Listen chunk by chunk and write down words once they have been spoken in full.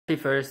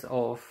1st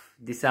of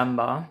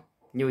December,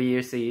 New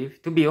Year's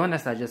Eve. To be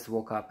honest, I just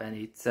woke up and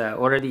it's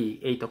already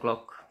 8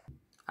 o'clock.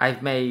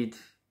 I've made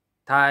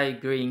Thai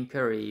green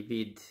curry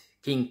with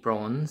king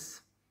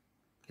prawns.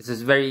 This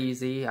is very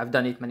easy. I've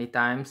done it many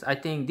times. I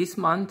think this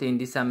month in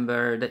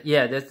December,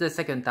 that's the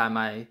second time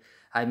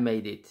I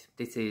made it.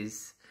 This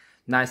is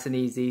nice and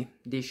easy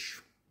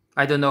dish.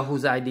 I don't know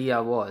whose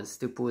idea was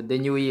to put the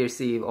New Year's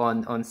Eve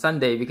on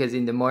Sunday, because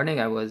in the morning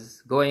I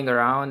was going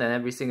around and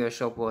every single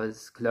shop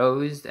was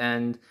closed,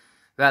 and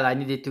well, I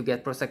needed to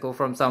get Prosecco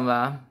from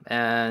somewhere,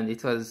 and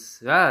it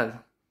was,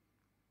 well,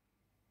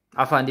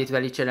 I found it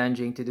very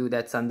challenging to do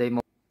that Sunday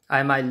morning.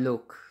 I might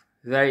look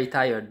very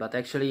tired, but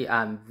actually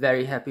I'm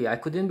very happy. I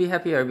couldn't be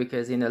happier,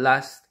 because in the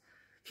last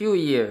few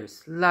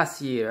years,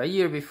 last year, a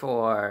year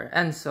before,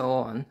 and so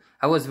on,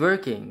 I was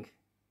working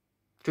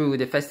through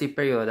the festive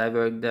period. I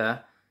worked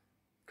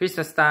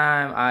Christmas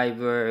time, I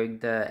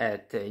worked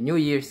at New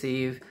Year's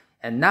Eve,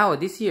 and now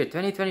this year,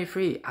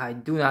 2023, I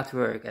do not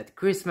work. At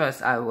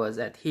Christmas, I was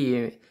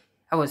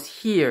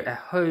here at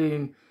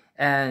home,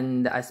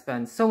 and I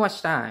spent so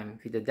much time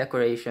with the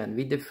decoration,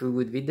 with the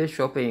food, with the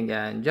shopping,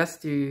 and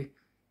just to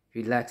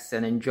relax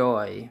and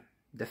enjoy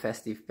the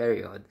festive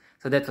period.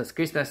 So that was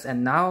Christmas,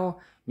 and now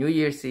New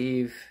Year's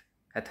Eve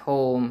at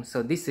home.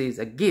 So this is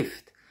a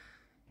gift.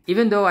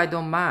 Even though I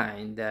don't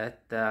mind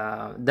that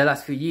the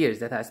last few years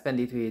that I spent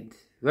it with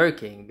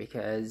working,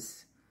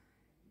 because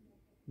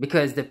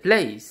the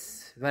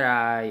place where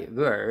I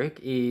work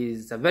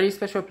is a very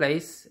special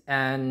place,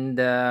 and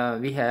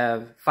we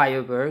have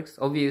fireworks.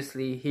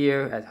 Obviously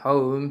here at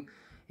home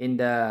in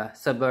the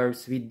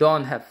suburbs we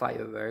don't have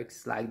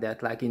fireworks like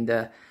that, like in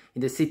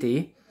the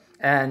city.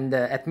 And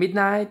at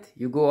midnight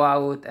you go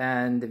out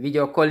and with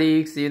your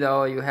colleagues, you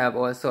know, you have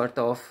all sort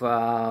of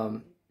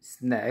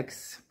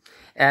snacks,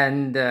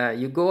 and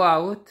you go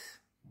out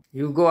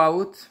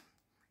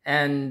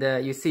and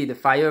you see the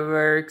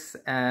fireworks,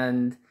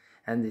 and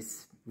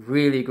it's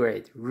really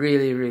great,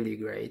 really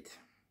great.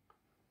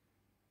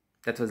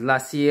 That was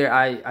last year.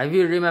 I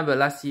will remember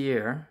last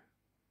year,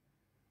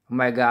 oh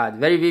my god,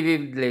 very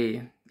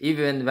vividly.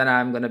 Even when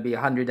I'm gonna be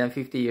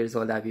 150 years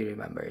old, I will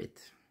remember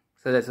it.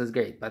 So that was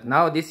great. But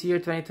now this year,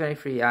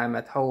 2023, I'm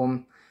at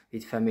home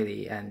with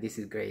family, and this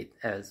is great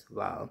as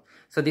well.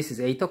 So this is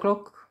 8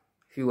 o'clock,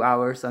 few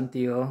hours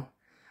until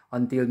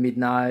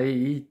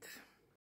midnight.